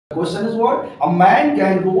Question is what? A man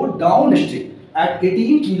can row downstream at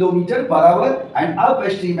 18 km per hour and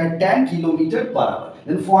upstream at 10 km per hour.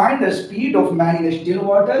 Then find the speed of man in still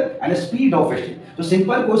water and the speed of stream. So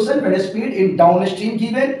simple question, when a speed in downstream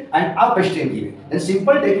given and upstream given. Then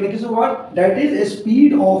simple technique is what? That is a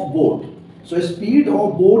speed of boat. So speed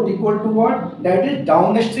of boat equal to what? That is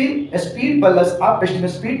downstream speed plus upstream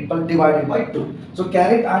speed divided by 2. So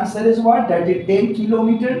correct answer is what? That is 10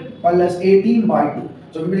 km plus 18 by 2.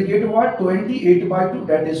 So we will get what? 28 by 2,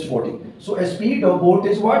 that is 14. So a speed of boat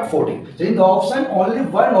is what? 14. So in the option, only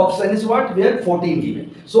one option is what? Where 14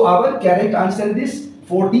 given. So our correct answer is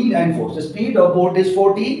 14 and 4. So speed of boat is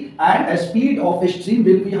 14 and a speed of a stream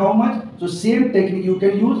will be how much? So same technique you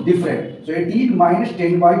can use, different. So 18 minus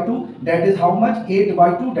 10 by 2, that is how much? 8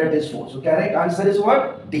 by 2, that is 4. So correct answer is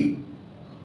what? D.